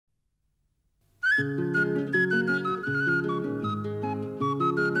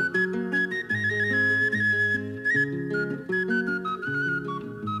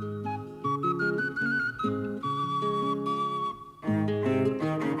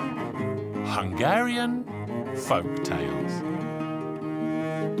Hungarian Folk Tales.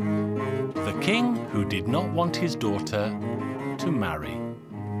 The king who did not want his daughter to marry.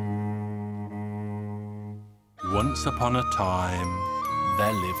 Once upon a time,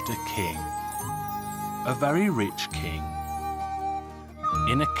 there lived a king, a very rich king,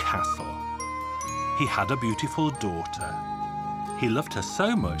 in a castle. He had a beautiful daughter. He loved her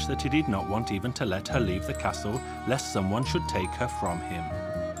so much that he did not want even to let her leave the castle, lest someone should take her from him.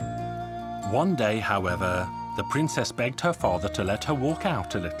 One day, however, the princess begged her father to let her walk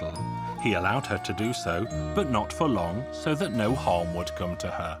out a little. He allowed her to do so, but not for long, so that no harm would come to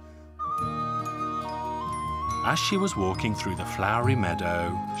her. As she was walking through the flowery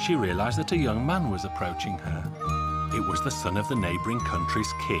meadow, she realized that a young man was approaching her. It was the son of the neighboring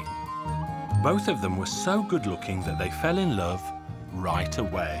country's king. Both of them were so good-looking that they fell in love right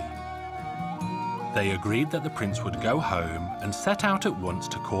away. They agreed that the prince would go home and set out at once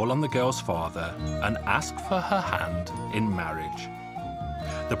to call on the girl's father and ask for her hand in marriage.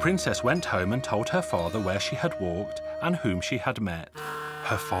 The princess went home and told her father where she had walked and whom she had met.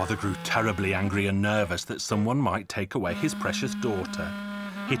 Her father grew terribly angry and nervous that someone might take away his precious daughter.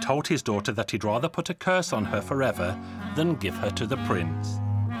 He told his daughter that he'd rather put a curse on her forever than give her to the prince.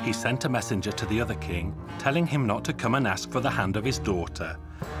 He sent a messenger to the other king, telling him not to come and ask for the hand of his daughter.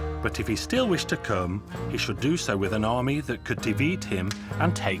 But if he still wished to come, he should do so with an army that could defeat him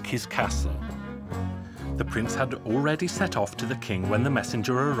and take his castle. The prince had already set off to the king when the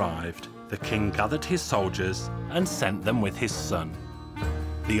messenger arrived. The king gathered his soldiers and sent them with his son.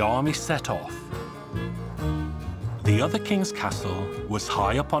 The army set off. The other king's castle was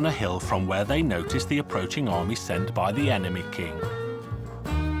high up on a hill from where they noticed the approaching army sent by the enemy king.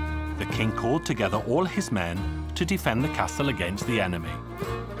 The king called together all his men to defend the castle against the enemy.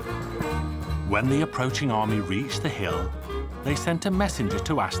 When the approaching army reached the hill, they sent a messenger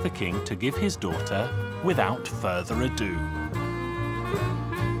to ask the king to give his daughter without further ado.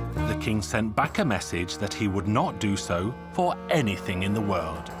 The king sent back a message that he would not do so for anything in the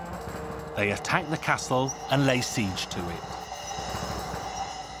world. They attacked the castle and lay siege to it.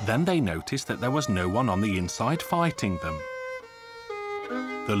 Then they noticed that there was no one on the inside fighting them.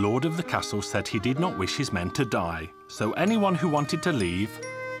 The lord of the castle said he did not wish his men to die, so anyone who wanted to leave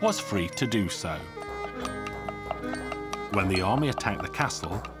was free to do so. When the army attacked the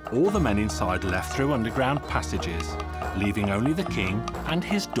castle, all the men inside left through underground passages, leaving only the king and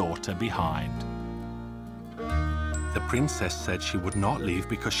his daughter behind. The princess said she would not leave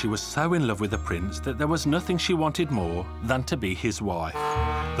because she was so in love with the prince that there was nothing she wanted more than to be his wife.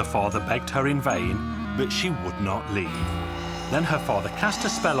 The father begged her in vain, but she would not leave. Then her father cast a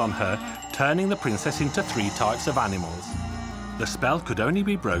spell on her, turning the princess into 3 types of animals. The spell could only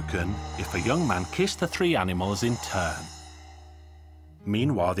be broken if a young man kissed the 3 animals in turn.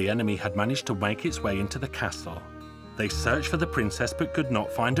 Meanwhile, the enemy had managed to make its way into the castle. They searched for the princess but could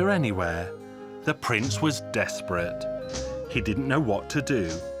not find her anywhere. The prince was desperate. He didn't know what to do.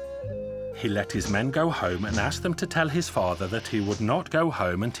 He let his men go home and asked them to tell his father that he would not go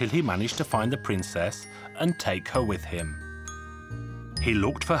home until he managed to find the princess and take her with him. He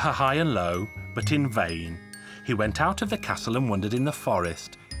looked for her high and low, but in vain. He went out of the castle and wandered in the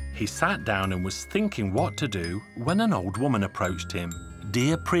forest. He sat down and was thinking what to do when an old woman approached him.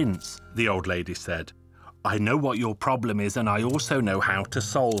 "Dear Prince," the old lady said, "I know what your problem is and I also know how to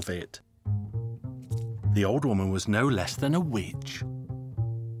solve it." The old woman was no less than a witch.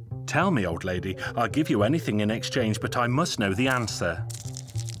 "Tell me, old lady, I'll give you anything in exchange, but I must know the answer."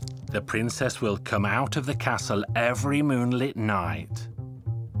 "The princess will come out of the castle every moonlit night.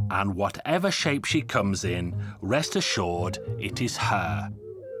 And whatever shape she comes in, rest assured it is her.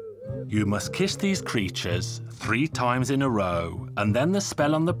 You must kiss these creatures 3 times in a row, and then the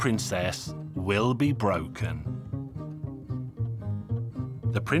spell on the princess will be broken."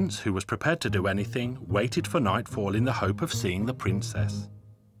 The prince, who was prepared to do anything, waited for nightfall in the hope of seeing the princess.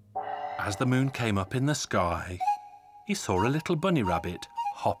 As the moon came up in the sky, he saw a little bunny rabbit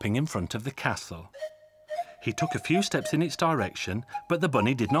hopping in front of the castle. He took a few steps in its direction, but the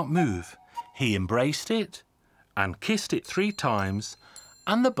bunny did not move. He embraced it and kissed it 3 times,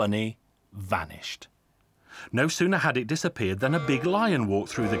 and the bunny vanished. No sooner had it disappeared than a big lion walked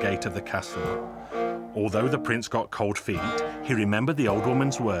through the gate of the castle. Although the prince got cold feet, he remembered the old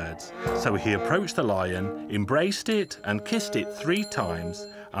woman's words, so he approached the lion, embraced it and kissed it 3 times,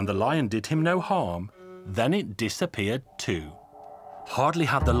 and the lion did him no harm. Then it disappeared too. Hardly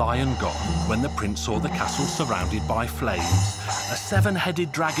had the lion gone when the prince saw the castle surrounded by flames. A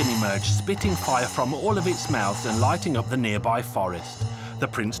 7-headed dragon emerged, spitting fire from all of its mouths and lighting up the nearby forest. The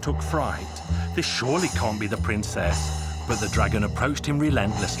prince took fright. This surely can't be the princess. But the dragon approached him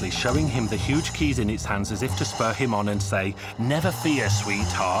relentlessly, showing him the huge keys in its hands as if to spur him on and say, "Never fear,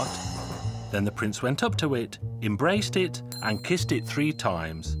 sweetheart." Then the prince went up to it, embraced it, and kissed it 3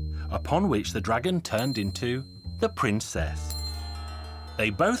 times, upon which the dragon turned into the princess. They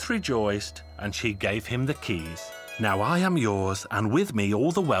both rejoiced, and she gave him the keys. "Now I am yours, and with me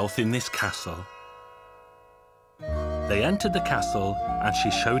all the wealth in this castle." They entered the castle, and she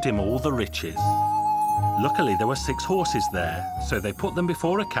showed him all the riches. Luckily, there were 6 horses there, so they put them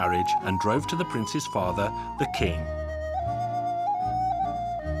before a carriage and drove to the prince's father, the king.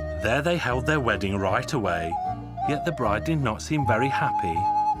 There they held their wedding right away, yet the bride did not seem very happy.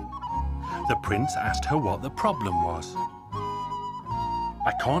 The prince asked her what the problem was.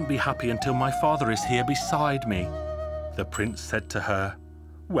 "I can't be happy until my father is here beside me." The prince said to her,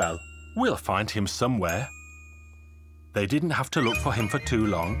 "Well, we'll find him somewhere." They didn't have to look for him for too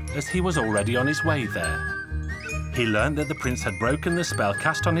long, as he was already on his way there. He learned that the prince had broken the spell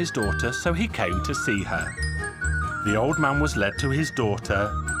cast on his daughter, so he came to see her. The old man was led to his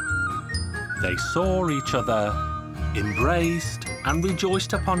daughter. They saw each other, embraced, and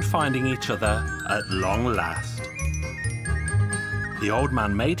rejoiced upon finding each other at long last. The old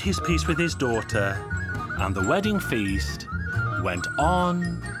man made his peace with his daughter, and the wedding feast went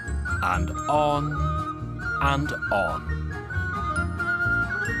on and on and on.